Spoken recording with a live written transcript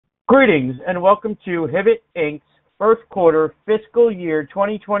Greetings and welcome to Hibbet Inc.'s first quarter fiscal year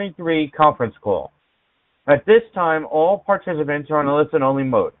 2023 conference call. At this time, all participants are on a listen-only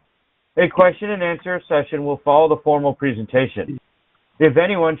mode. A question-and-answer session will follow the formal presentation. If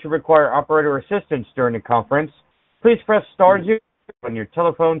anyone should require operator assistance during the conference, please press star 0 on your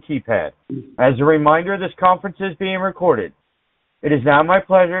telephone keypad. As a reminder, this conference is being recorded. It is now my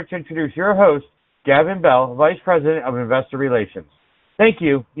pleasure to introduce your host, Gavin Bell, Vice President of Investor Relations. Thank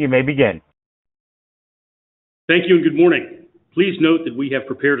you. You may begin. Thank you and good morning. Please note that we have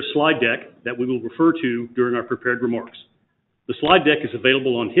prepared a slide deck that we will refer to during our prepared remarks. The slide deck is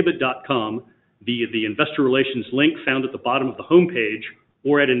available on hibbet.com via the Investor Relations link found at the bottom of the homepage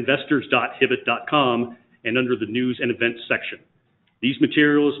or at investors.hibbet.com and under the News and Events section. These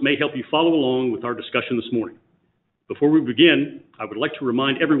materials may help you follow along with our discussion this morning. Before we begin, I would like to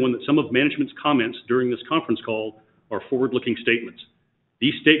remind everyone that some of management's comments during this conference call are forward-looking statements.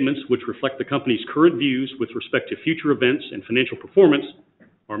 These statements, which reflect the company's current views with respect to future events and financial performance,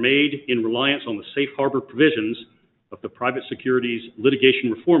 are made in reliance on the safe harbor provisions of the Private Securities Litigation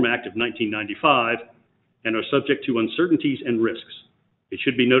Reform Act of 1995 and are subject to uncertainties and risks. It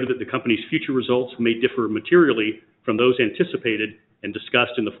should be noted that the company's future results may differ materially from those anticipated and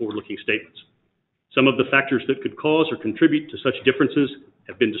discussed in the forward-looking statements. Some of the factors that could cause or contribute to such differences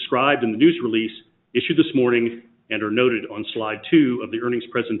have been described in the news release issued this morning and are noted on slide 2 of the earnings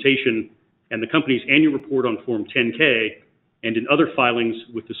presentation and the company's annual report on Form 10-K and in other filings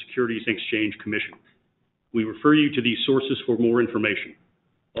with the Securities and Exchange Commission. We refer you to these sources for more information.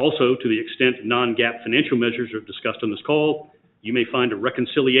 Also, to the extent non-GAAP financial measures are discussed on this call, you may find a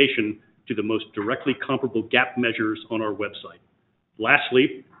reconciliation to the most directly comparable GAAP measures on our website.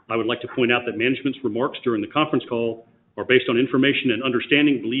 Lastly, I would like to point out that management's remarks during the conference call are based on information and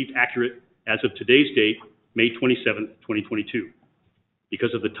understanding believed accurate as of today's date, May 27, 2022.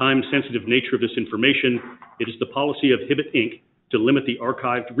 Because of the time-sensitive nature of this information, it is the policy of Hibbet Inc. to limit the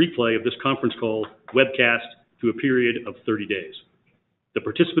archived replay of this conference call webcast to a period of 30 days. The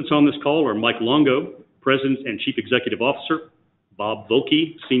participants on this call are Mike Longo, President and Chief Executive Officer, Bob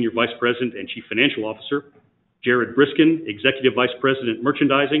Volke, Senior Vice President and Chief Financial Officer, Jared Briskin, Executive Vice President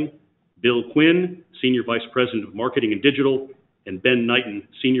Merchandising, Bill Quinn, Senior Vice President of Marketing and Digital, and Ben Knighton,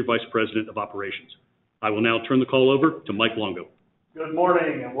 Senior Vice President of Operations. I will now turn the call over to Mike Longo. Good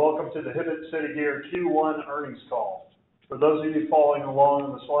morning and welcome to the Hibbet City Gear Q1 earnings call. For those of you following along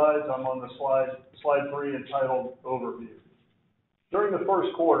on the slides, I'm on the slide 3 entitled Overview. During the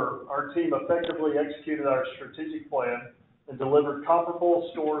first quarter, our team effectively executed our strategic plan and delivered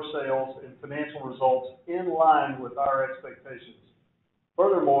comparable store sales and financial results in line with our expectations.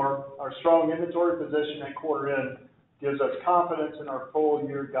 Furthermore, our strong inventory position at quarter end gives us confidence in our full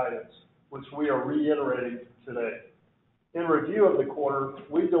year guidance, which we are reiterating today. In review of the quarter,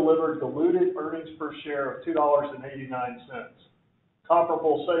 we delivered diluted earnings per share of $2.89.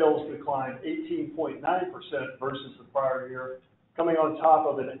 Comparable sales declined 18.9% versus the prior year, coming on top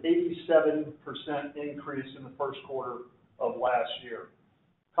of an 87% increase in the first quarter of last year.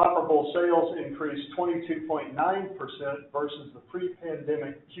 Comparable sales increased 22.9% versus the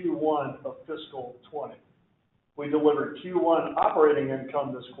pre-pandemic Q1 of fiscal 20. We delivered Q1 operating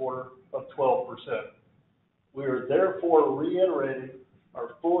income this quarter of 12%. We are therefore reiterating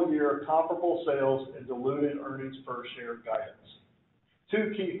our full year comparable sales and diluted earnings per share guidance.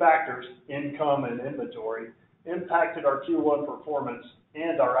 Two key factors, income and inventory, impacted our Q1 performance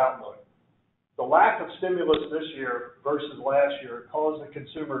and our outlook. The lack of stimulus this year versus last year caused the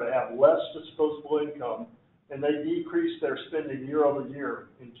consumer to have less disposable income and they decreased their spending year over year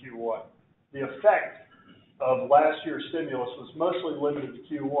in Q1. The effect of last year's stimulus was mostly limited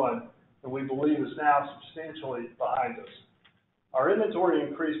to Q1 and we believe is now substantially behind us. Our inventory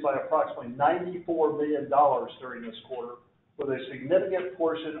increased by approximately $94 million during this quarter, with a significant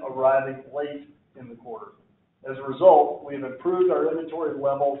portion arriving late in the quarter. As a result, we have improved our inventory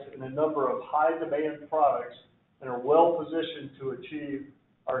levels in a number of high demand products and are well positioned to achieve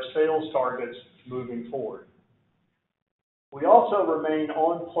our sales targets moving forward. We also remain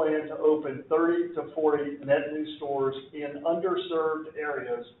on plan to open 30 to 40 net new stores in underserved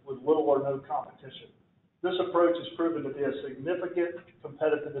areas with little or no competition. This approach has proven to be a significant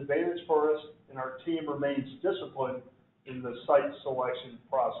competitive advantage for us, and our team remains disciplined in the site selection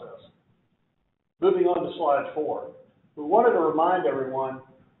process. Moving on to slide 4. We wanted to remind everyone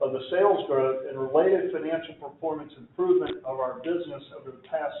of the sales growth and related financial performance improvement of our business over the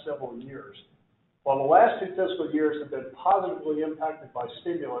past several years. While the last 2 fiscal years have been positively impacted by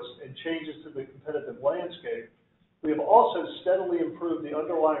stimulus and changes to the competitive landscape, we have also steadily improved the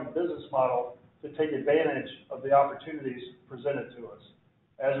underlying business model to take advantage of the opportunities presented to us.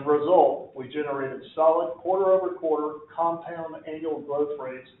 As a result, we generated solid quarter-over-quarter compound annual growth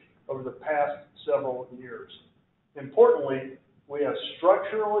rates over the past several years. Importantly, we have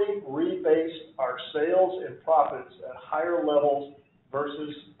structurally rebased our sales and profits at higher levels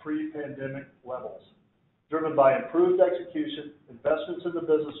versus pre-pandemic levels, driven by improved execution, investments in the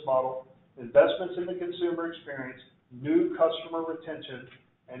business model, investments in the consumer experience, new customer retention,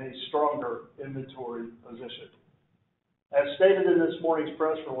 and a stronger inventory position. As stated in this morning's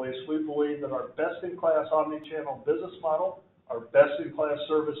press release, we believe that our best-in-class omni-channel business model, our best-in-class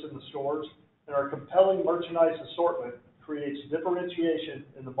service in the stores, and our compelling merchandise assortment creates differentiation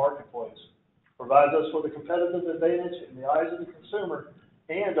in the marketplace, provides us with a competitive advantage in the eyes of the consumer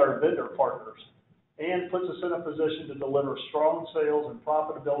and our vendor partners, and puts us in a position to deliver strong sales and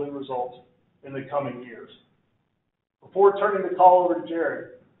profitability results in the coming years. Before turning the call over to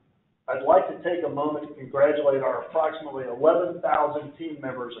Jared, I'd like to take a moment to congratulate our approximately 11,000 team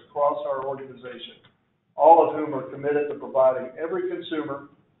members across our organization, all of whom are committed to providing every consumer,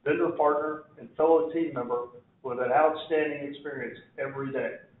 vendor partner, and fellow team member with an outstanding experience every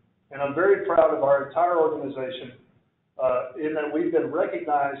day. And I'm very proud of our entire organization in that we've been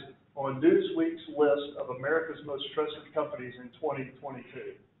recognized on Newsweek's list of America's Most Trusted Companies in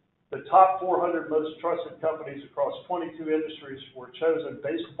 2022. The top 400 most trusted companies across 22 industries were chosen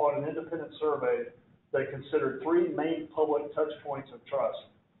based upon an independent survey that considered three main public touch points of trust: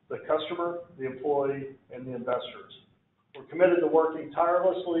 the customer, the employee, and the investors. We're committed to working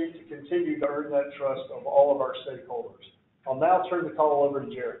tirelessly to continue to earn that trust of all of our stakeholders. I'll now turn the call over to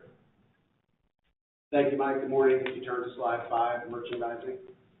Jared. Thank you, Mike. Good morning. If you turn to slide 5, merchandising.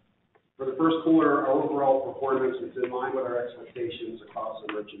 For the first quarter, our overall performance was in line with our expectations across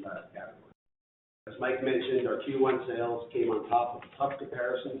the merchandise category. As Mike mentioned, our Q1 sales came on top of tough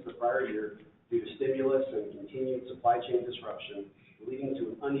comparisons the prior year due to stimulus and continued supply chain disruption, leading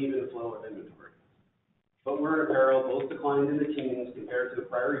to an uneven flow of inventory. Footwear and apparel both declined in the teens compared to the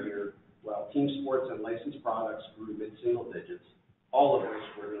prior year, while team sports and licensed products grew mid-single digits, all of which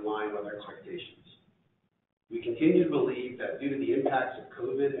were in line with our expectations. We continue to believe that due to the impacts of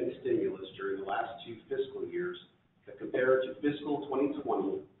COVID and stimulus during the last 2 fiscal years, that compared to fiscal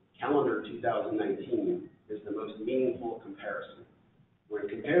 2020, calendar 2019 is the most meaningful comparison. When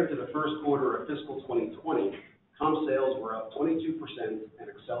compared to the first quarter of fiscal 2020, comp sales were up 22% and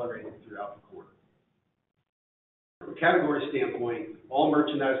accelerated throughout the quarter. From a category standpoint, all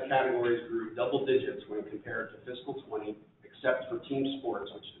merchandise categories grew double digits when compared to fiscal 20, except for team sports,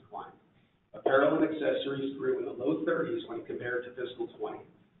 which declined. Apparel and accessories grew in the low 30s when compared to fiscal 20.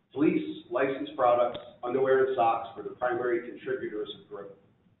 Fleece, licensed products, underwear, and socks were the primary contributors of growth.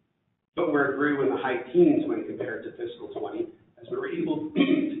 Footwear grew in the high teens when compared to fiscal 20, as we were able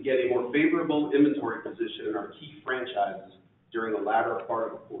to get a more favorable inventory position in our key franchises during the latter part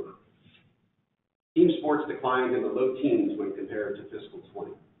of the quarter. Team sports declined in the low teens when compared to fiscal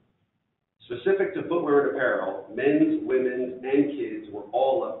 20. Specific to footwear and apparel, men's, women's, and kids were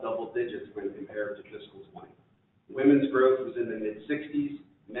all up double digits when compared to fiscal 20. Women's growth was in the mid-60s,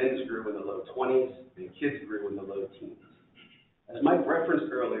 men's grew in the low 20s, and kids grew in the low teens. As Mike referenced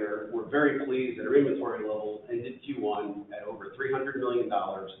earlier, we're very pleased that our inventory level ended Q1 at over $300 million,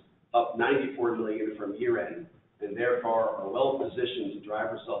 up $94 million from year-end, and therefore are well positioned to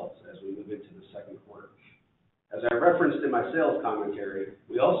drive results as we move into the second quarter. As I referenced in my sales commentary,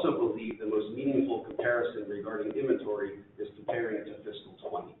 we also believe the most meaningful comparison regarding inventory is comparing it to fiscal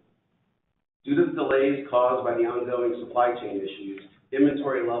 20. Due to the delays caused by the ongoing supply chain issues,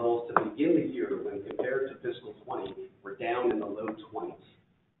 inventory levels to begin the year when compared to fiscal 20 were down in the low 20s.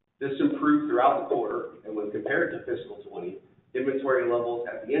 This improved throughout the quarter, and when compared to fiscal 20, inventory levels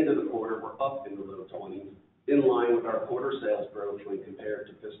at the end of the quarter were up in the low 20s, in line with our quarter sales growth when compared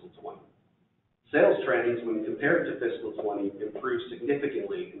to fiscal 20. Sales trends when compared to fiscal 20 improved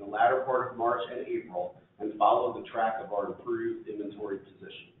significantly in the latter part of March and April and followed the track of our improved inventory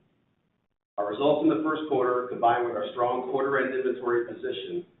position. Our results in the first quarter, combined with our strong quarter-end inventory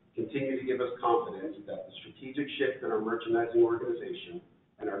position, continue to give us confidence that the strategic shift in our merchandising organization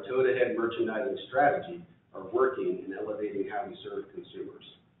and our toe-to-head merchandising strategy are working in elevating how we serve consumers.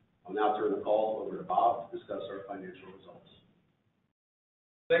 I'll now turn the call over to Bob to discuss our financial results.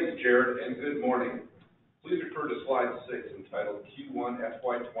 Thanks, Jared, and good morning. Please refer to slide 6 entitled Q1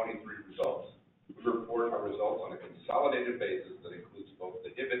 FY23 Results. We report our results on a consolidated basis that includes both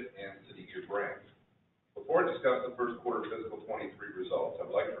the Hibbet and City Gear brands. Before I discuss the first quarter fiscal 23 results,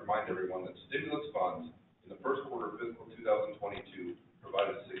 I would like to remind everyone that stimulus funds in the first quarter of fiscal 2022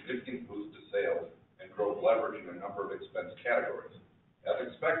 provided a significant boost to sales and drove leverage in a number of expense categories.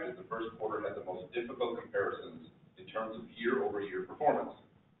 As expected, the first quarter had the most difficult comparisons in terms of year-over-year performance.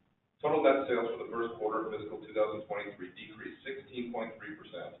 Total net sales for the first quarter of fiscal 2023 decreased 16.3%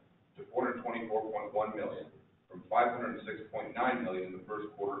 to $424.1 million from $506.9 million in the first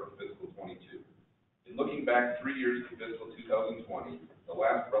quarter of fiscal 22. In looking back 3 years to fiscal 2020, the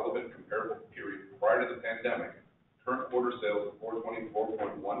last relevant comparable period prior to the pandemic, current quarter sales of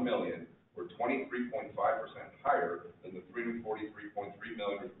 $424.1 million were 23.5% higher than the $343.3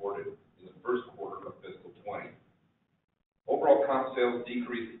 million reported in the first quarter of fiscal 20. Overall comp sales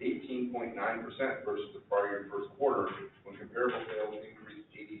decreased 18.9% versus the prior year first quarter, when comparable sales increased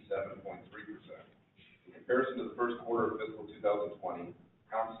 87.3%. In comparison to the first quarter of fiscal 2020,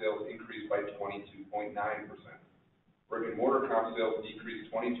 comp sales increased by 22.9%. Brick and mortar comp sales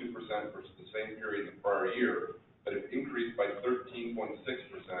decreased 22% versus the same period in the prior year, but have increased by 13.6%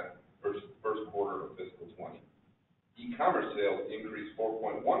 versus the first quarter of fiscal 20. E-commerce sales increased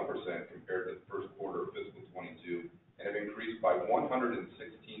 4.1% compared to the first quarter of fiscal 22 and have increased by 116.9%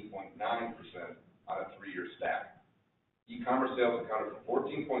 on a 3-year stack. E-commerce sales accounted for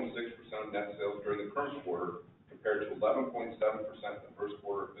 14.6% of net sales during the current quarter, compared to 11.7% in the first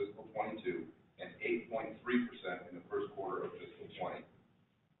quarter of fiscal 22 and 8.3% in the first quarter of fiscal 20.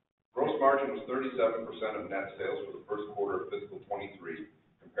 Gross margin was 37% of net sales for the first quarter of fiscal 23,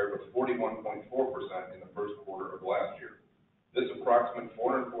 compared with 41.4% in the first quarter of last year. This approximate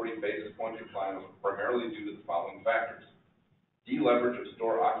 440 basis point decline was primarily due to the following factors: deleverage of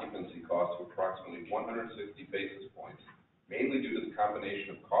store occupancy costs of approximately 160 basis points, mainly due to the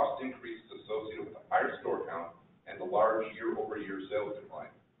combination of cost increases associated with the higher store count and the large year-over-year sales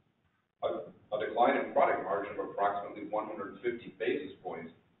decline. A decline in product margin of approximately 150 basis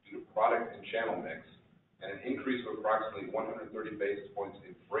points due to product and channel mix, and an increase of approximately 130 basis points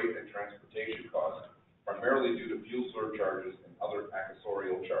in freight and transportation costs, primarily due to fuel surcharges and other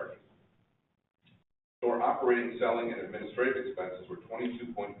accessorial charges. Store operating, selling, and administrative expenses were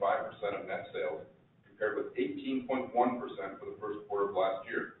 22.5% of net sales, compared with 18.1% for the first quarter of last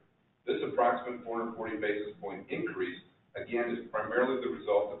year. This approximate 440 basis point increase, again, is primarily the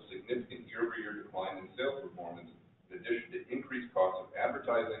result of significant year-over-year decline in sales performance, in addition to increased costs of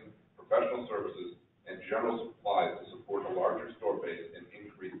advertising, professional services, and general supplies to support a larger store base and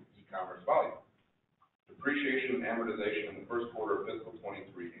increased e-commerce volume. Depreciation and amortization in the first quarter of fiscal 23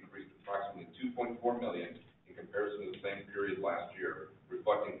 increased approximately $2.4 million in comparison to the same period last year,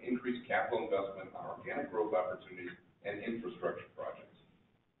 reflecting increased capital investment on organic growth opportunities and infrastructure projects.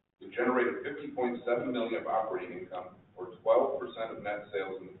 We generated $50.7 million of operating income, or 12% of net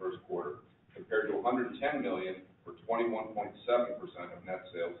sales in the first quarter, compared to $110 million, or 21.7% of net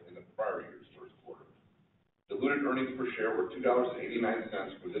sales in the prior year's first quarter. Diluted earnings per share were $2.89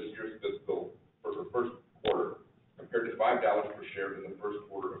 for this year's for the first quarter, compared to $5 per share in the first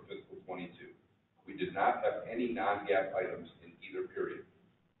quarter of fiscal 22. We did not have any non-GAAP items in either period.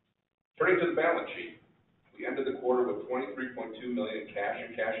 Turning to the balance sheet, we ended the quarter with $23.2 million cash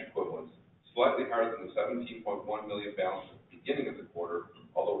and cash equivalents, slightly higher than the $17.1 million balance at the beginning of the quarter,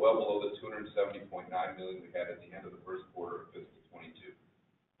 although well below the $270.9 million we had at the end of the first quarter of fiscal 22.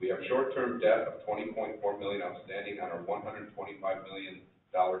 We have short-term debt of $20.4 million outstanding on our $125 million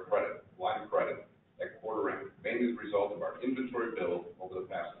line of credit at quarter end, mainly as a result of our inventory build over the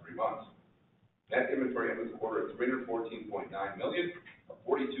past 3 months. Net inventory ended the quarter at $314.9 million, a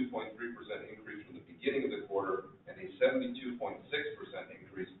 42.3% increase from the beginning of the quarter and a 72.6%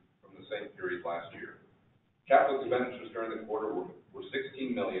 increase from the same period last year. Capital expenditures during the quarter were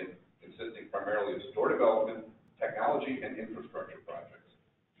 $16 million, consisting primarily of store development, technology, and infrastructure projects.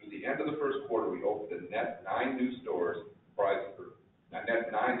 Through the end of the first quarter, we opened a net 9 stores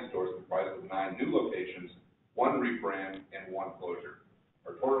comprised of 9 new locations, 1 rebrand, and 1 closure.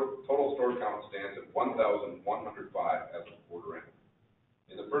 Our total store count stands at 1,105 as of quarter end.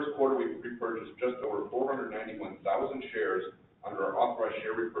 In the first quarter, we repurchased just over 491,000 shares under our authorized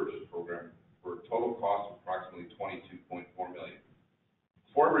share repurchase program for a total cost of approximately $22.4 million.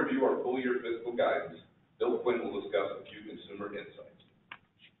 Before I review our full-year fiscal guidance, Bill Quinn will discuss a few consumer insights.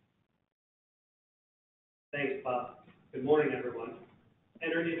 Thanks, Bob. Good morning, everyone.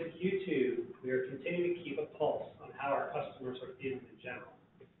 Entering into Q2, we are continuing to keep a pulse on how our customers are feeling in general.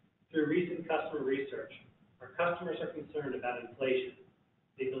 Through recent customer research, our customers are concerned about inflation.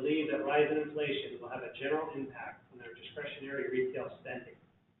 They believe that rising inflation will have a general impact on their discretionary retail spending.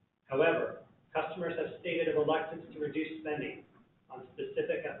 However, customers have stated a reluctance to reduce spending on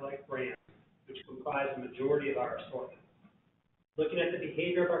specific athletic brands, which comprise the majority of our assortment. Looking at the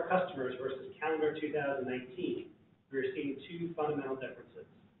behavior of our customers versus calendar 2019, we are seeing 2 fundamental differences.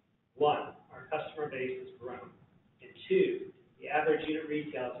 1, our customer base has grown, and 2, the average unit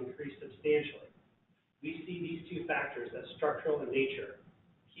retail has increased substantially. We see these 2 factors as structural in nature,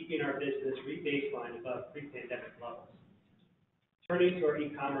 keeping our business re-baselined above pre-pandemic levels. Turning to our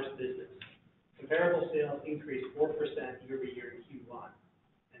e-commerce business, comparable sales increased 4% year-over-year in Q1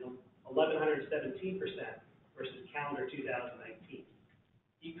 and 1,117% versus calendar 2019.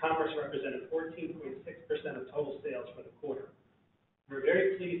 E-commerce represented 14.6% of total sales for the quarter. We're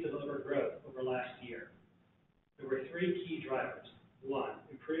very pleased to deliver growth over last year. There were three key drivers. One,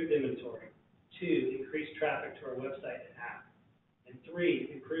 improved inventory. Two, increased traffic to our website and app. And three,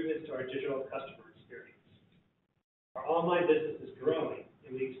 improvements to our digital customer experience. Our online business is growing,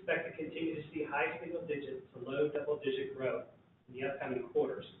 and we expect to continue to see high single-digit to low double-digit growth in the upcoming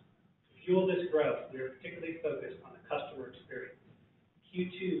quarters. To fuel this growth, we are particularly focused on the customer experience.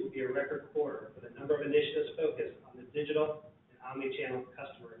 Q2 will be a record quarter with a number of initiatives focused on the digital and omni-channel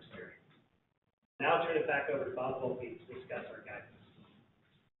customer experience. Now I'll turn it back over to Bob Volpe to discuss our guidance.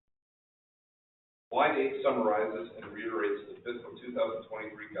 Slide 8 summarizes and reiterates the fiscal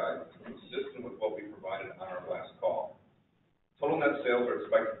 2023 guidance consistent with what we provided on our last call. Total net sales are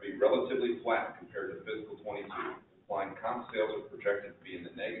expected to be relatively flat compared to fiscal 22, implying comp sales are projected to be in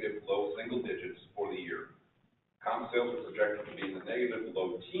the negative low single digits for the year. Comp sales are projected to be in the negative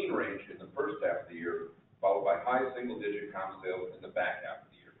low teen range in the first half of the year, followed by high single-digit comp sales in the back half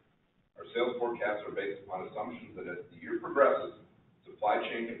of the year. Our sales forecasts are based upon assumptions that as the year progresses, supply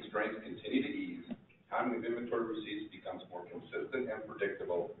chain constraints continue to ease, timing of inventory receipts becomes more consistent and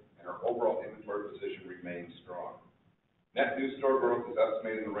predictable, and our overall inventory position remains strong. Net new store growth is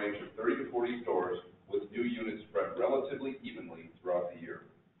estimated in the range of 30 to 40 stores, with new units spread relatively evenly throughout the year.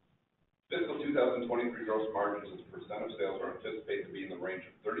 Fiscal 2023 gross margins as a percent of sales are anticipated to be in the range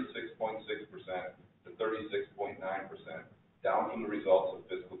of 36.6% to 36.9%, down from the results of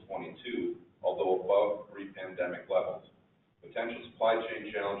fiscal 22, although above pre-pandemic levels. Potential supply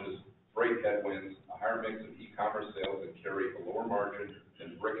chain challenges, freight headwinds, a higher mix of e-commerce sales that carry a lower margin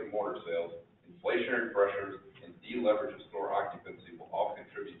than brick-and-mortar sales, inflationary pressures, and deleverage of store occupancy will all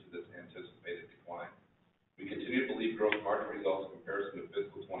contribute to this anticipated decline. We continue to believe gross margin results in comparison to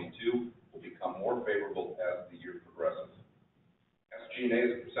fiscal 22 will become more favorable as the year progresses. SG&A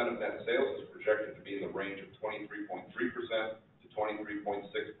as a percent of net sales is projected to be in the range of 23.3% to 23.6%,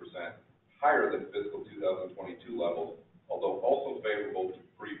 higher than fiscal 2022 levels, although also favorable to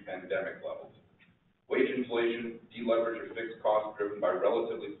pre-pandemic levels. Wage inflation, deleverage of fixed costs driven by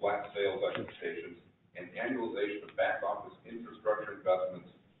relatively flat sales expectations, and annualization of back-office infrastructure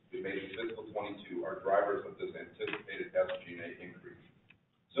investments we made in fiscal 22 are drivers of this anticipated SG&A increase.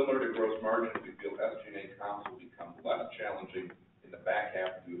 Similar to gross margin, we feel SG&A comps will become less challenging in the back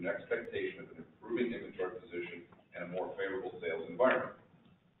half due to an expectation of an improving inventory position and a more favorable sales environment.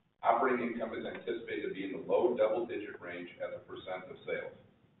 Operating income is anticipated to be in the low double-digit range as a percent of sales.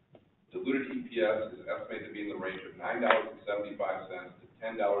 Diluted EPS is estimated to be in the range of $9.75 to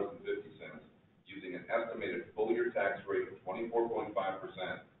 $10.50, using an estimated full-year tax rate of 24.5%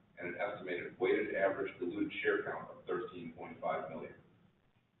 and an estimated weighted average diluted share count of 13.5 million.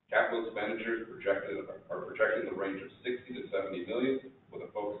 Capital expenditures are projected in the range of $60 to $70 million, with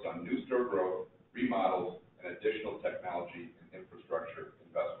a focus on new store growth, remodels, and additional technology and infrastructure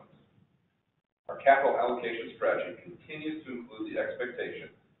investments. Our capital allocation strategy continues to include the expectation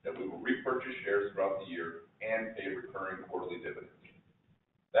that we will repurchase shares throughout the year and pay recurring quarterly dividends.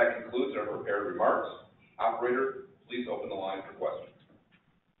 That concludes our prepared remarks. Operator, please open the line for questions.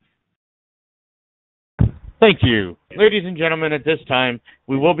 Thank you. Ladies and gentlemen, at this time,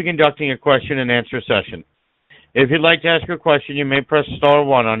 we will be conducting a question-and-answer session. If you'd like to ask a question, you may press star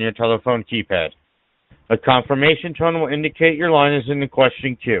 1 on your telephone keypad. A confirmation tone will indicate your line is in the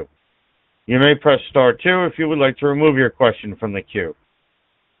question queue. You may press star 2 if you would like to remove your question from the queue.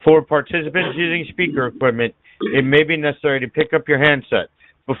 For participants using speaker equipment, it may be necessary to pick up your handset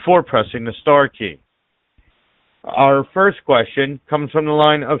before pressing the star key. Our first question comes from the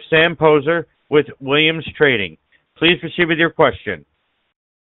line of Sam Poser with Williams Trading. Please proceed with your question.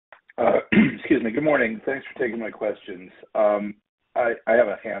 Excuse me. Good morning. Thanks for taking my questions. I have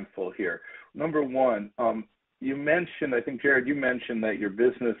a handful here. Number one, you mentioned, I think, Jared, you mentioned that your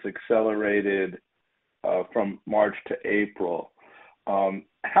business accelerated from March to April.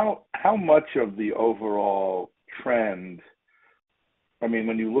 How much of the overall trend, I mean,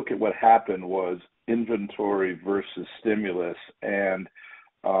 when you look at what happened, was inventory versus stimulus? And,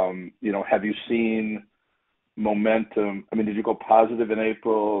 have you seen momentum? I mean, did you go positive in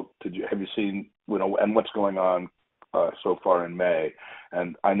April? Have you seen, and what's going on so far in May?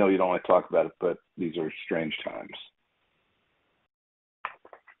 And I know you don't want to talk about it, but these are strange times.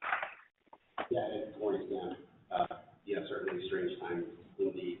 Yeah, good morning, Sam. Certainly strange times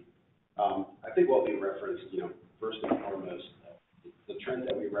indeed. I think what we referenced, first and foremost, the trend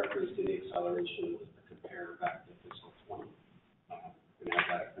that we referenced in the acceleration was to compare back to fiscal 20. And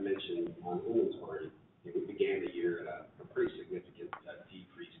as I mentioned on inventory, we began the year at a pretty significant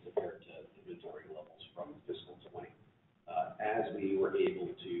decrease compared to inventory levels from fiscal 20. As we were able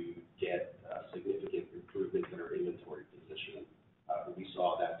to get significant improvement in our inventory position, we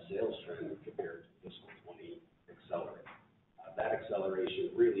saw that sales trend compared to fiscal 20 accelerate. That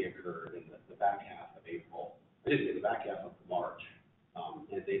acceleration really occurred in the back half of the back half of March,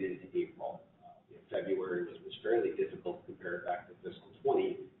 and then into April. February was fairly difficult to compare back to fiscal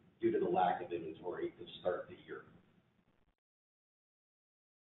 20 due to the lack of inventory to start the year.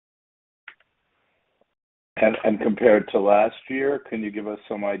 And compared to last year, can you give us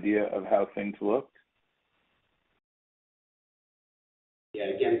some idea of how things looked? Yeah,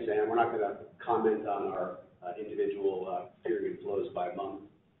 again, Sam, we're not going to comment on our individual period flows by month.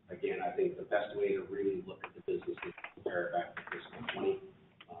 Again, I think the best way to really look at the business is to compare it back to fiscal 20,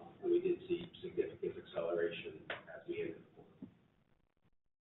 and we did see significant acceleration as we ended the quarter.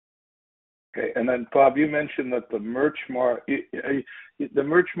 Okay, and then Bob, you mentioned that the merch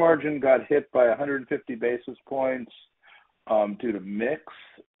margin got hit by 150 basis points due to mix,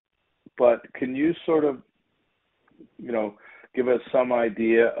 but can you sort of, give us some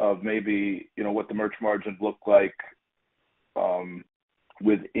idea of maybe, what the merch margin looked like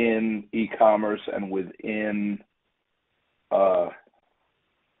within e-commerce and within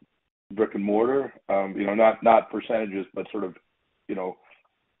brick and mortar? Not percentages, but sort of,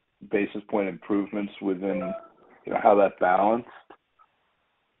 basis point improvements within, how that balanced?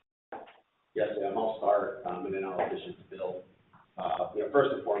 Yes, Sam, I'll start, and then I'll dish it to Bill.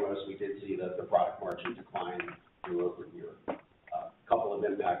 First and foremost, we did see the product margin decline year over year. A couple of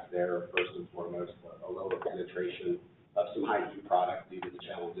impacts there. First and foremost, a lower penetration of some high heat product due to the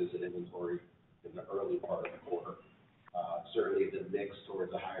challenges in inventory in the early part of the quarter. Certainly, the mix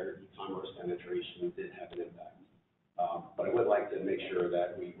towards a higher e-commerce penetration did have an impact. But I would like to make sure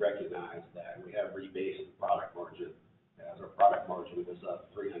that we recognize that we have rebased the product margin, as our product margin was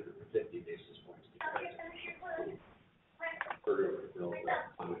up 350 basis points compared to further Bill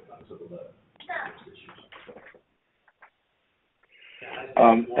comment on some of the mix issues.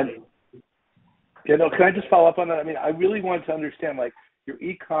 Can I just follow up on that? I mean, I really want to understand, your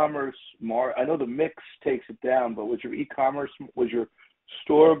e-commerce I know the mix takes it down, but was your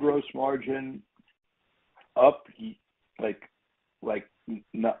store gross margin up,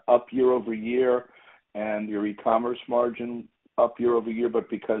 up year over year, and your e-commerce margin up year over year, but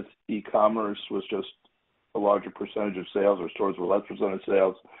because e-commerce was just a larger percentage of sales, or stores were less percent of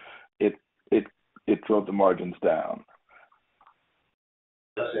sales, it drove the margins down?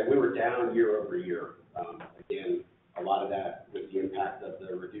 Yes, we were down year over year. Again, a lot of that was the impact of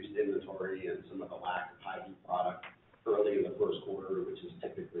the reduced inventory and some of the lack of high heat product early in the first quarter, which is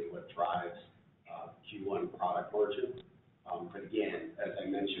typically what drives Q1 product margin. But again, as I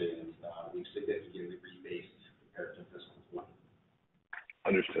mentioned, we've significantly rebased compared to fiscal 20.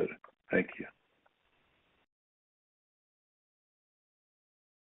 Understood. Thank you.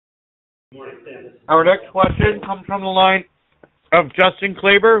 Good morning, Sam. Our next question comes from the line of Justin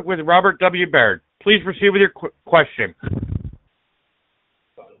Kleber with Robert W. Baird. Please proceed with your question.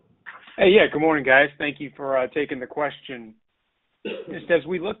 Hey, yeah, good morning, guys. Thank you for taking the question. Just as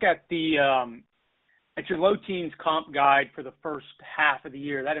we look at at your low teens comp guide for the first half of the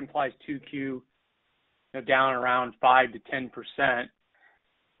year, that implies 2Q down around 5 to 10%.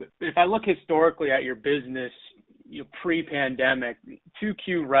 If I look historically at your business, pre-pandemic,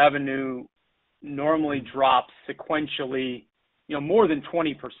 2Q revenue normally drops sequentially, more than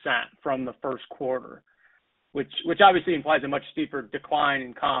 20% from the first quarter, which obviously implies a much steeper decline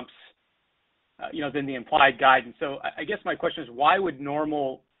in comps, than the implied guidance. So I guess my question is, why would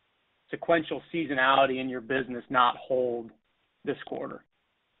normal sequential seasonality in your business not hold this quarter?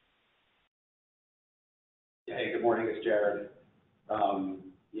 Hey, good morning, it's Jared.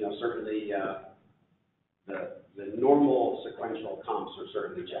 Certainly the normal sequential comps are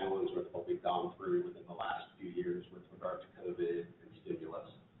certainly challenged with what we've gone through within the last few years with regard to COVID and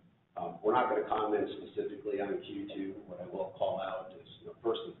stimulus. We're not going to comment specifically on Q2. What I will call out is,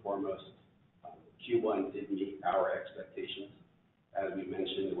 first and foremost, Q1 did meet our expectations. As we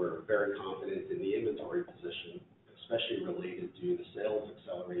mentioned, we're very confident in the inventory position, especially related to the sales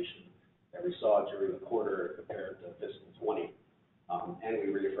acceleration that we saw during the quarter compared to fiscal 20, and we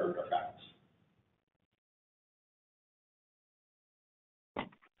reaffirmed our guidance.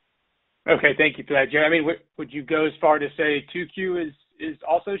 Okay, thank you for that, Jared. I mean, would you go as far to say 2Q is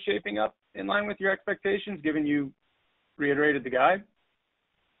also shaping up in line with your expectations, given you reiterated the guide?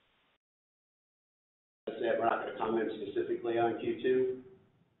 As I said, we're not going to comment specifically specifically on Q2.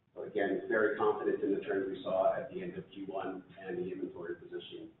 But again, very confident in the trend we saw at the end of Q1 and the inventory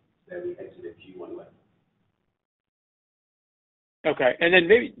position that we exited Q1 with. Okay. And then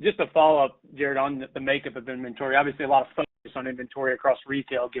maybe just a follow-up, Jared, on the makeup of inventory. Obviously, a lot of focus on inventory across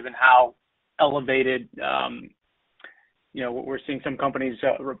retail, given how elevated, we're seeing some companies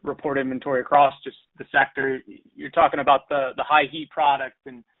report inventory across just the sector. You're talking about the high heat products,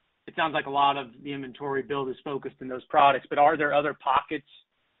 and it sounds like a lot of the inventory build is focused in those products. But are there other pockets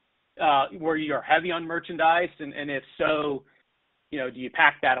where you are heavy on merchandise? And if so, do you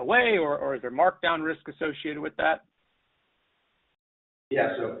pack that away, or is there markdown risk associated with that?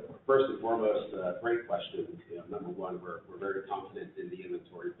 Yeah, so first and foremost, great question. Number one, we're very confident in the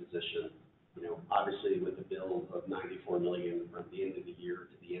inventory position. Obviously with the build of $94 million from the end of the year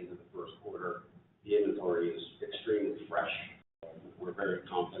to the end of the first quarter, the inventory is extremely fresh. We're very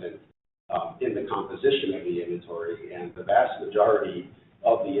confident in the composition of the inventory, and the vast majority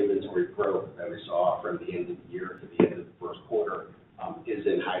of the inventory growth that we saw from the end of the year to the end of the first quarter is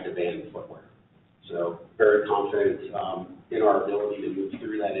in high demand footwear. So very confident in our ability to move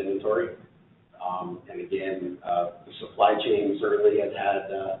through that inventory. And again, the supply chain certainly has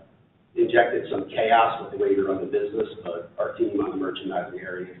had injected some chaos with the way we run the business, but our team on the merchandising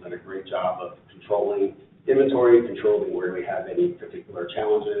area has done a great job of controlling inventory, controlling where we have any particular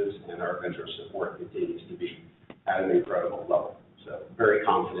challenges, and our vendor support continues to be at an incredible level. So very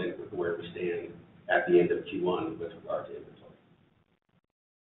confident with where we stand at the end of Q1 with regard to inventory.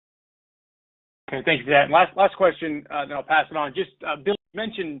 Okay, thank you for that. And last question, then I'll pass it on. Just, Bill, you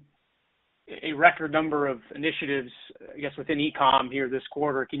mentioned a record number of initiatives, I guess, within e-com here this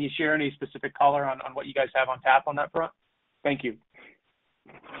quarter. Can you share any specific color on what you guys have on tap on that front? Thank you.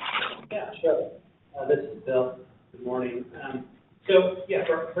 Yeah, sure. This is Bill. Good morning.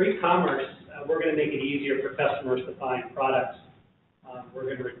 For e-commerce, we're going to make it easier for customers to find products. We're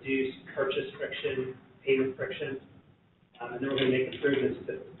going to reduce purchase friction, payment friction, and then we're going to make improvements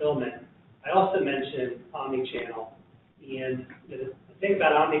to fulfillment. I also mentioned omni-channel, and the thing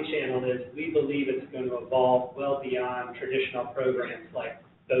about omni-channel is we believe it's going to evolve well beyond traditional programs like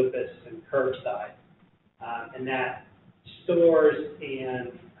BOPUS and curbside, and that stores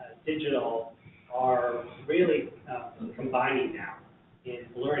and digital are really combining now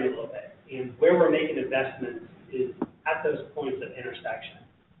and blurring a little bit. And where we're making investments is at those points of intersection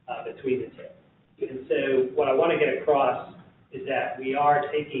between the two. And so what I want to get across is that we are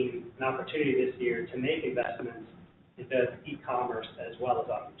taking an opportunity this year to make investments in both e-commerce as well as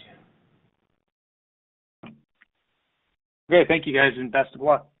omni-channel. Okay, thank you guys, and best of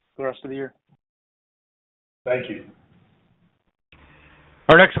luck for the rest of the year. Thank you.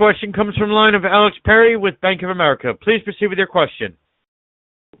 Our next question comes from the line of Alex Perry with Bank of America. Please proceed with your question.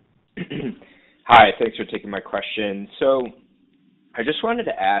 Hi, thanks for taking my question. So I just wanted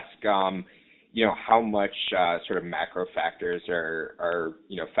to ask, how much sort of macro factors are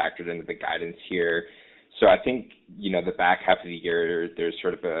factored into the guidance here. So I think, the back half of the year, there's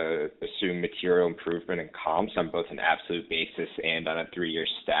sort of a assumed material improvement in comps on both an absolute basis and on a 3-year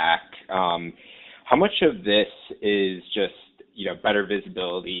stack. How much of this is just, better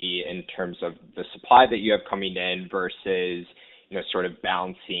visibility in terms of the supply that you have coming in versus, sort of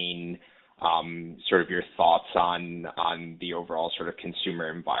balancing sort of your thoughts on the overall sort of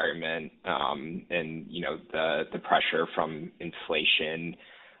consumer environment, and, the pressure from inflation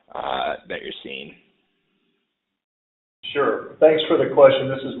that you're seeing? Sure. Thanks for the question.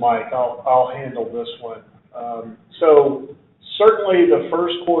 This is Mike. I'll handle this one. So certainly the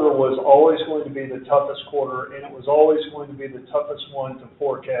first quarter was always going to be the toughest quarter, and it was always going to be the toughest one to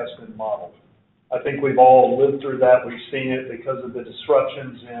forecast and model. I think we've all lived through that. We've seen it because of the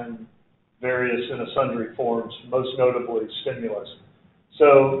disruptions in various and sundry forms, most notably stimulus.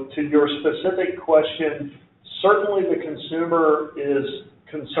 So to your specific question, certainly the consumer is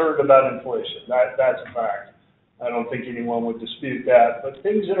concerned about inflation. That's a fact. I don't think anyone would dispute that. But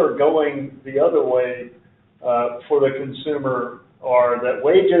things that are going the other way for the consumer are that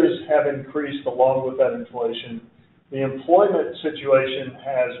wages have increased along with that inflation. The employment situation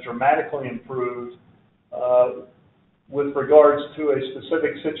has dramatically improved. With regards to a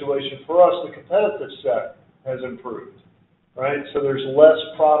specific situation for us, the competitive set has improved, right? So there's less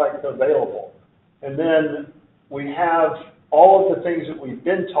product available. And then we have all of the things that we've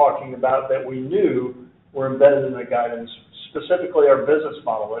been talking about that we knew were embedded in the guidance, specifically our business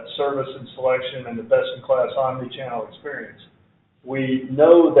model, that service and selection and the best-in-class omni-channel experience. We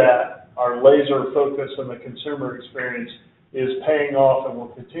know that our laser focus on the consumer experience is paying off and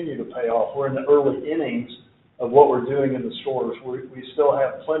will continue to pay off. We're in the early innings of what we're doing in the stores. We still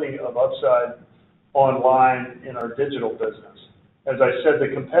have plenty of upside online in our digital business. As I said,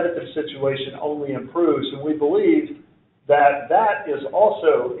 the competitive situation only improves, and we believe that that is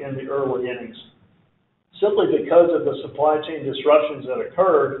also in the early innings. Simply because of the supply chain disruptions that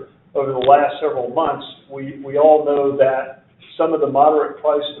occurred over the last several months, we all know that some of the moderate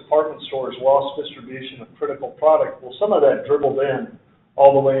price department stores lost distribution of critical product. Well, some of that dribbled in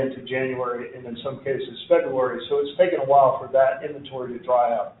all the way into January and in some cases February, so it's taken a while for that inventory to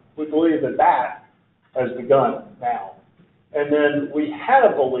dry out. We believe that that has begun now. And then we had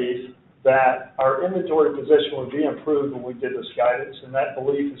a belief that our inventory position would be improved when we did this guidance, and that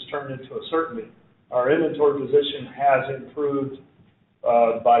belief has turned into a certainty. Our inventory position has improved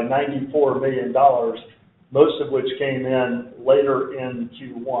by $94 million, most of which came in later in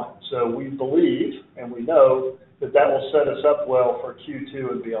Q1. So we believe and we know that that will set us up well for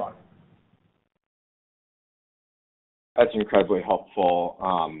Q2 and beyond. That's incredibly helpful.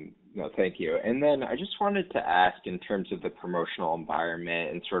 No, thank you. And then I just wanted to ask, in terms of the promotional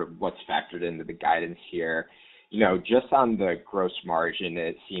environment and sort of what's factored into the guidance here, just on the gross margin,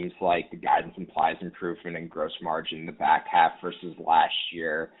 it seems like the guidance implies improvement in gross margin in the back half versus last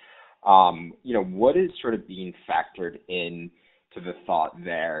year. What is sort of being factored in to the thought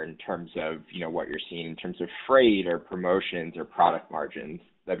there in terms of, what you're seeing in terms of freight or promotions or product margins?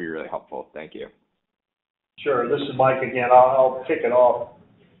 That'd be really helpful. Thank you. Sure. This is Mike again. I'll kick it off.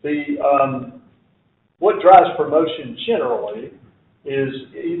 What drives promotion generally is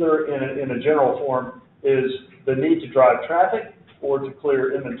either in a general form is the need to drive traffic or to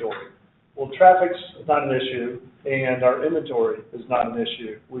clear inventory. Well, traffic's not an issue, and our inventory is not an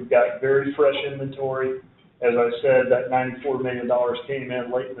issue. We've got very fresh inventory. As I said, that $94 million came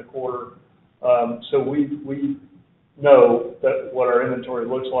in late in the quarter. So we know that what our inventory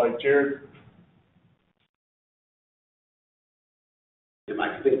looks like. Jared? Yeah,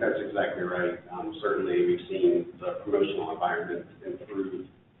 Mike, I think that's exactly right. Certainly, we've seen the promotional environment improve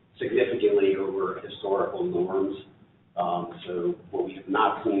significantly over historical norms. So what we have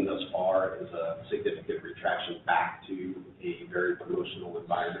not seen thus far is a significant retraction back to a very promotional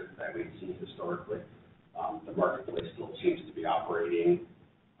environment that we've seen historically. The marketplace still seems to be operating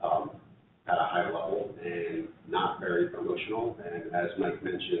at a high level and not very promotional. And as Mike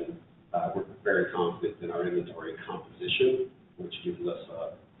mentioned, we're very confident in our inventory composition, which gives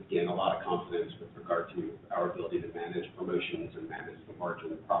us, again, a lot of confidence with regard to our ability to manage promotions and manage the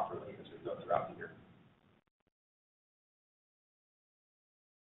margin properly as we go throughout the year.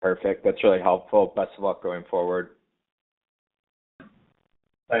 Perfect. That's really helpful. Best of luck going forward.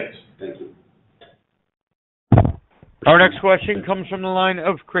 Thanks. Thank you. Our next question comes from the line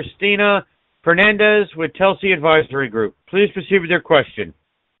of Cristina Fernandez with Telsey Advisory Group. Please proceed with your question.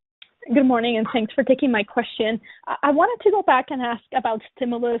 Good morning, and thanks for taking my question. I wanted to go back and ask about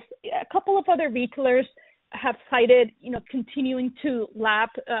stimulus. A couple of other retailers have cited, continuing to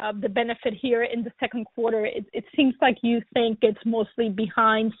lap the benefit here in the second quarter. It seems like you think it's mostly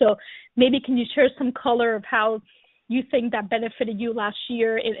behind. So maybe can you share some color of how you think that benefited you last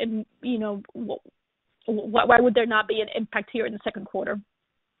year, and why would there not be an impact here in the second quarter?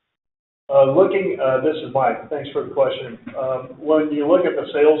 This is Mike. Thanks for the question. When you look at the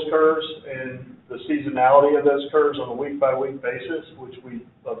sales curves and the seasonality of those curves on a week-by-week basis, which we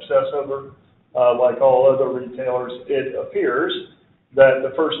obsess over, like all other retailers, it appears that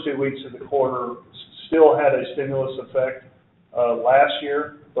the first 2 weeks of the quarter still had a stimulus effect last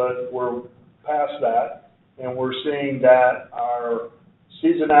year, but we're past that, and we're seeing that our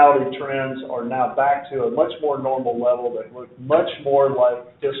seasonality trends are now back to a much more normal level that look much more like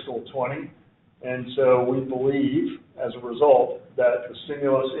fiscal 20. And so we believe, as a result, that the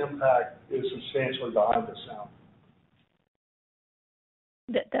stimulus impact is substantially behind us now.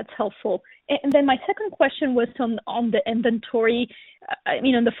 That's helpful. And then my second question was on the inventory.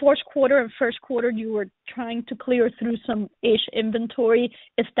 In the fourth quarter and first quarter, you were trying to clear through some aged inventory.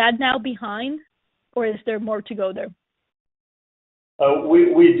 Is that now behind, or is there more to go there?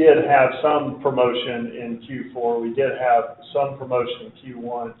 We did have some promotion in Q4. We did have some promotion in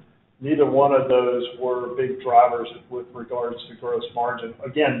Q1. Neither one of those were big drivers with regards to gross margin.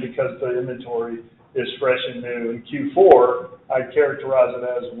 Again, because the inventory is fresh and new. In Q4, I'd characterize it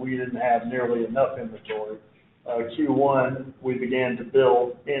as we didn't have nearly enough inventory. Q1, we began to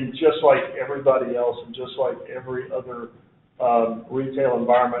build, and just like everybody else and just like every other retail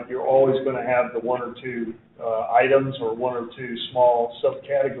environment, you're always going to have the one or two items or one or two small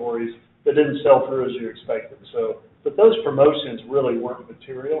subcategories that didn't sell through as you expected. But those promotions really weren't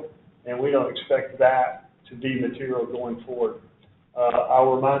material, and we don't expect that to be material going forward.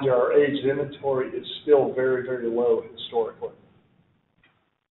 I'll remind you, our aged inventory is still very, very low historically.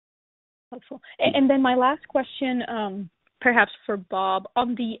 Helpful. And then my last question, perhaps for Bob,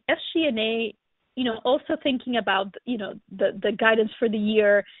 on the SG&A, also thinking about, the guidance for the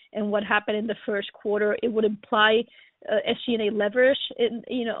year and what happened in the first quarter, it would imply SG&A leverage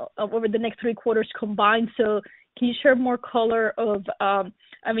over the next 3 quarters combined. So can you share more color of,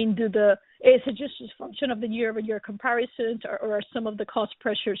 is it just a function of the year-over-year comparisons, or are some of the cost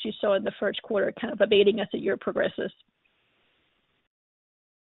pressures you saw in the first quarter kind of abating as the year progresses?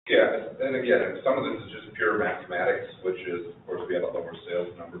 Yeah, and again, some of this is just pure mathematics, which is, of course, we have a lower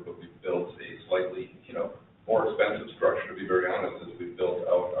sales number, but we've built a slightly, more expensive structure, to be very honest, as we've built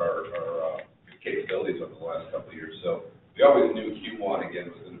out our capabilities over the last couple of years. So we always knew Q1,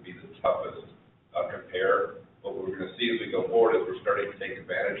 again, was going to be the toughest compare. What we're going to see as we go forward is we're starting to take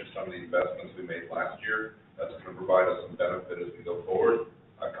advantage of some of the investments we made last year. That's going to provide us some benefit as we go forward.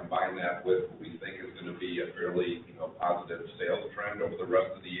 Combine that with what we think is going to be a fairly, positive sales trend over the rest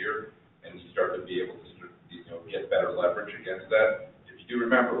of the year, and start to be able to, get better leverage against that. If you do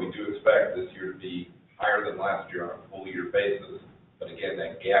remember, we do expect this year to be higher than last year on a full year basis, but again,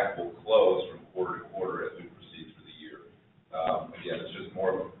 that gap will close from quarter to quarter as we proceed through the year. Again, it's just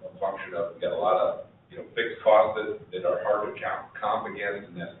more of a function of, we got a lot of, fixed costs that are hard to comp against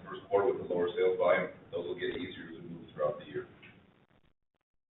in that first quarter with the lower sales volume. Those will get easier as we move throughout the year.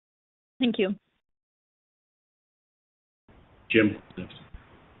 Thank you. Jim, next.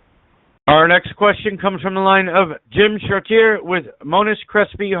 Our next question comes from the line of Jim Chartier with Monness,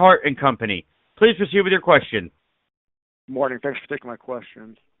 Crespi, Hart & Company. Please proceed with your question. Morning. Thanks for taking my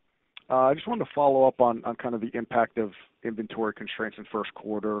questions. I just wanted to follow up on kind of the impact of inventory constraints in first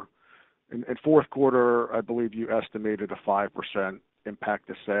quarter. In fourth quarter, I believe you estimated a 5% impact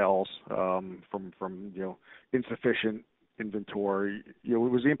to sales from insufficient inventory.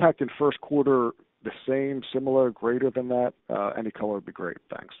 Was the impact in first quarter the same, similar, greater than that? Any color would be great.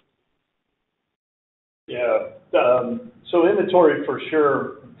 Thanks. Yeah. So inventory for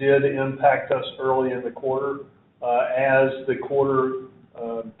sure did impact us early in the quarter. As the quarter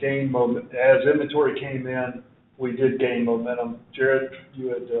gained momentum, as inventory came in, we did gain momentum. Jared, you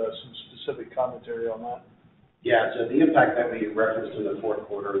had some specific commentary on that. Yeah. So the impact that we referenced in the fourth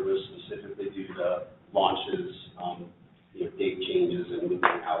quarter was specifically due to launches, date changes, and moving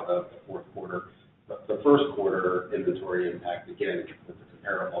out of the fourth quarter. But the first quarter inventory impact, again, with the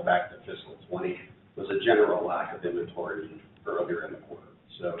comparable back to fiscal 20, was a general lack of inventory earlier in the quarter.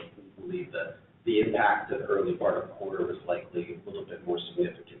 So we believe that the impact to the early part of the quarter was likely a little bit more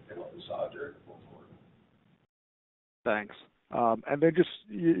significant than what we saw during the fourth quarter. Thanks. And then just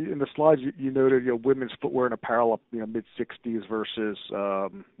in the slides, you noted women's footwear and apparel up mid-60s versus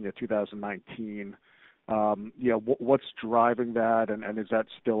 2019. What's driving that, and is that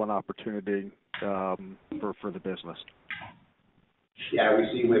still an opportunity for the business? Yeah, we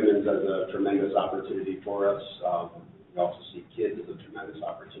see women's as a tremendous opportunity for us. We also see kids as a tremendous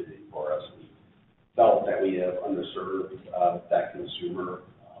opportunity for us. We felt that we have underserved that consumer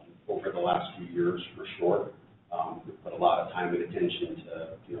over the last few years for sure. We put a lot of time and attention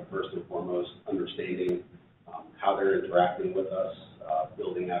to, first and foremost, understanding how they're interacting with us,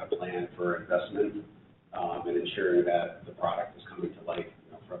 building out a plan for investment, and ensuring that the product is coming to life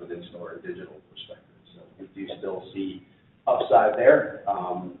from an in-store and digital perspective. So we do still see upside there,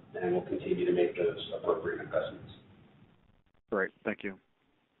 and we'll continue to make those appropriate investments. Great. Thank you.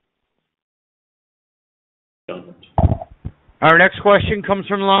 Our next question comes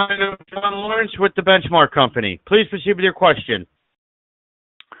from the line of John Lawrence with The Benchmark Company. Please proceed with your question.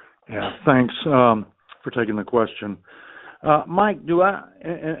 Yeah, thanks for taking the question. Mike,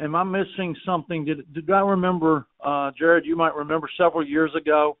 am I missing something? Did I remember, Jared, you might remember several years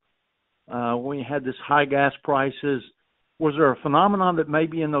ago when you had this high gas prices, was there a phenomenon that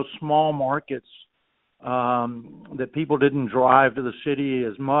maybe in those small markets that people didn't drive to the city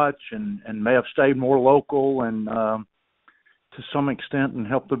as much and may have stayed more local and to some extent and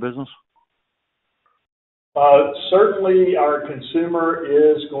helped the business? Certainly our consumer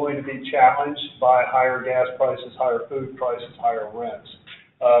is going to be challenged by higher gas prices, higher food prices, higher rents.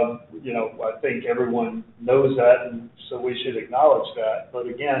 I think everyone knows that, and so we should acknowledge that. But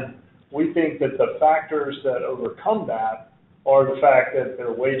again, we think that the factors that overcome that are the fact that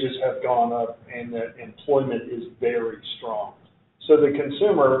their wages have gone up and that employment is very strong. So the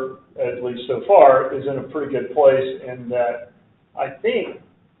consumer, at least so far, is in a pretty good place in that I think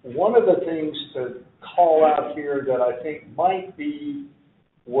one of the things to call out here that I think might be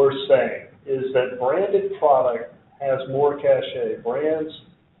worth saying is that branded product has more cachet. Brands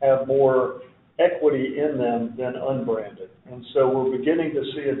have more equity in them than unbranded. And so we're beginning to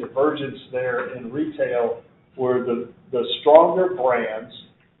see a divergence there in retail where the stronger brands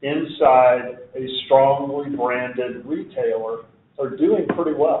inside a strongly branded retailer are doing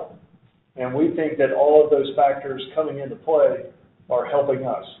pretty well. And we think that all of those factors coming into play are helping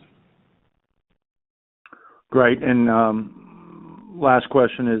us. Great. And last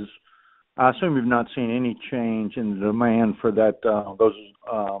question is, I assume you've not seen any change in the demand for that those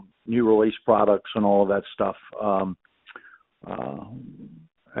new release products and all of that stuff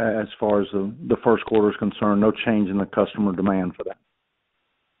as far as the first quarter is concerned. No change in the customer demand for that.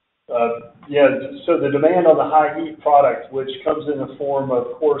 Yeah, so the demand on the high heat product, which comes in the form,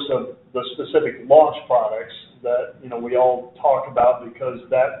 of course, of the specific launch products that, you know, we all talk about because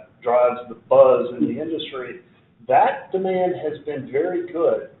that drives the buzz in the industry, that demand has been very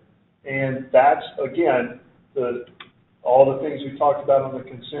good. And that's, again, all the things we talked about on the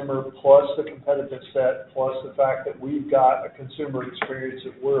consumer, plus the competitive set, plus the fact that we've got a consumer experience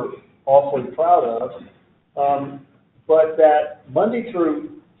that we're awfully proud of. But that Monday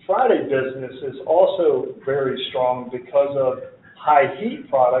through Friday business is also very strong because of high heat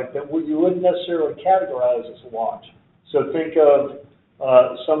product that you wouldn't necessarily categorize as a launch. So think of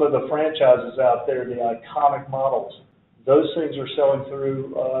some of the franchises out there, the iconic models. Those things are selling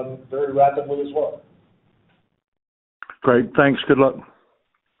through very rapidly as well. Great. Thanks. Good luck.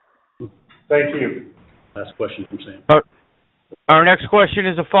 Thank you. Last question from Sam. Our next question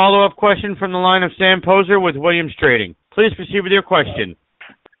is a follow-up question from the line of Sam Poser with Williams Trading. Please proceed with your question.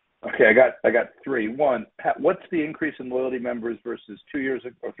 Okay, I got three. One, what's the increase in loyalty members versus 2 years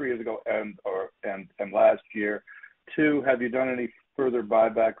ago or 3 years ago and last year? Two, have you done any further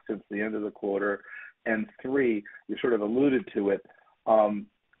buybacks since the end of the quarter? And three, you sort of alluded to it. How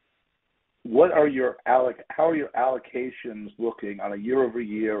are your allocations looking on a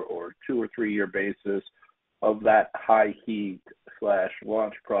year-over-year or 2 or 3 year basis of that high heat /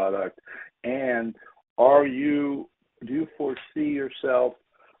 launch product? And do you foresee yourself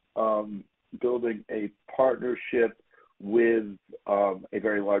building a partnership with a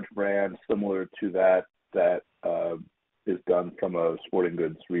very large brand similar to that is done from a sporting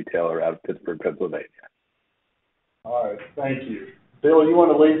goods retailer out of Pittsburgh, Pennsylvania? All right, thank you. Bill, you want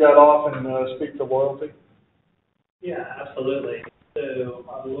to lead that off and speak to loyalty? Yeah, absolutely. So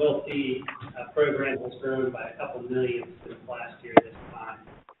the loyalty program has grown by a couple million since last year this time.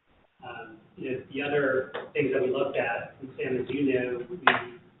 The other things that we looked at, and Sam, as you know, we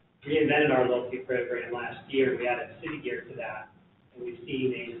reinvented our loyalty program last year. We added City Gear to that, and we've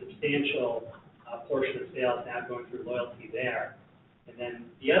seen a substantial portion of sales now going through loyalty there. And then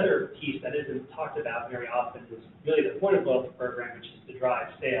the other piece that isn't talked about very often is really the point of loyalty program, which is to drive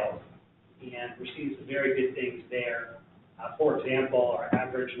sales. And we're seeing some very good things there. For example, our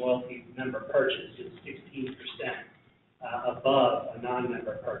average loyalty member purchase is 16% above a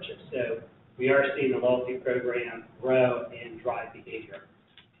non-member purchase. So we are seeing the loyalty program grow and drive behavior.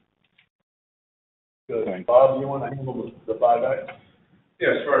 Good. Bob, you want to handle the buyback?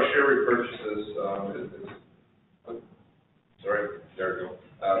 Yeah, as far as share repurchases,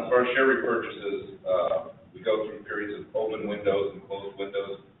 As far as share repurchases, we go through periods of open windows and closed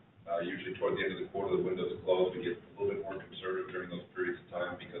windows. Usually toward the end of the quarter, the windows close. We get a little bit more conservative during those periods of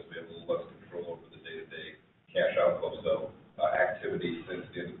time because we have a little less control over the day-to-day cash outflow. So activity since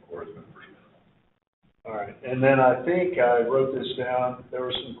the end of the quarter has been pretty minimal. All right. And then I think I wrote this down. There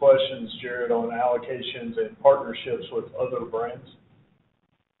were some questions, Jared, on allocations and partnerships with other brands.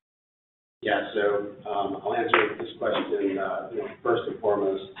 Yeah, so I'll answer this question. First and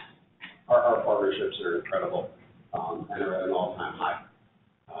foremost, our partnerships are incredible and are at an all-time high.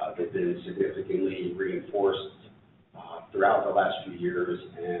 They've been significantly reinforced throughout the last few years,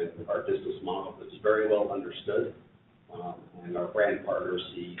 and our business model is very well understood, and our brand partners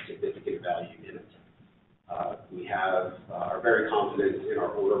see significant value in it. We are very confident in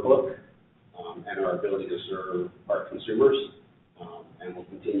our order book and our ability to serve our consumers, and we'll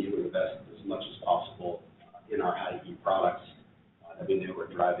continue to invest as much as possible in our high heat products that we know are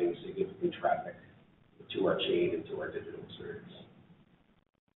driving significant traffic to our chain and to our digital experience.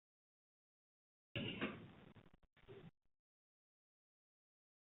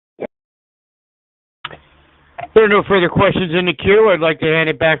 There are no further questions in the queue. I'd like to hand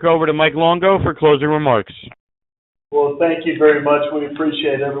it back over to Mike Longo for closing remarks. Well, thank you very much. We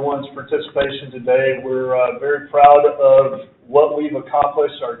appreciate everyone's participation today. We're very proud of what we've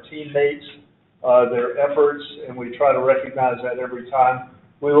accomplished, our teammates, their efforts, and we try to recognize that every time.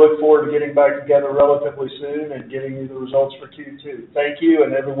 We look forward to getting back together relatively soon and getting you the results for Q2. Thank you,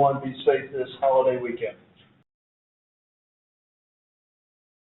 and everyone be safe this holiday weekend.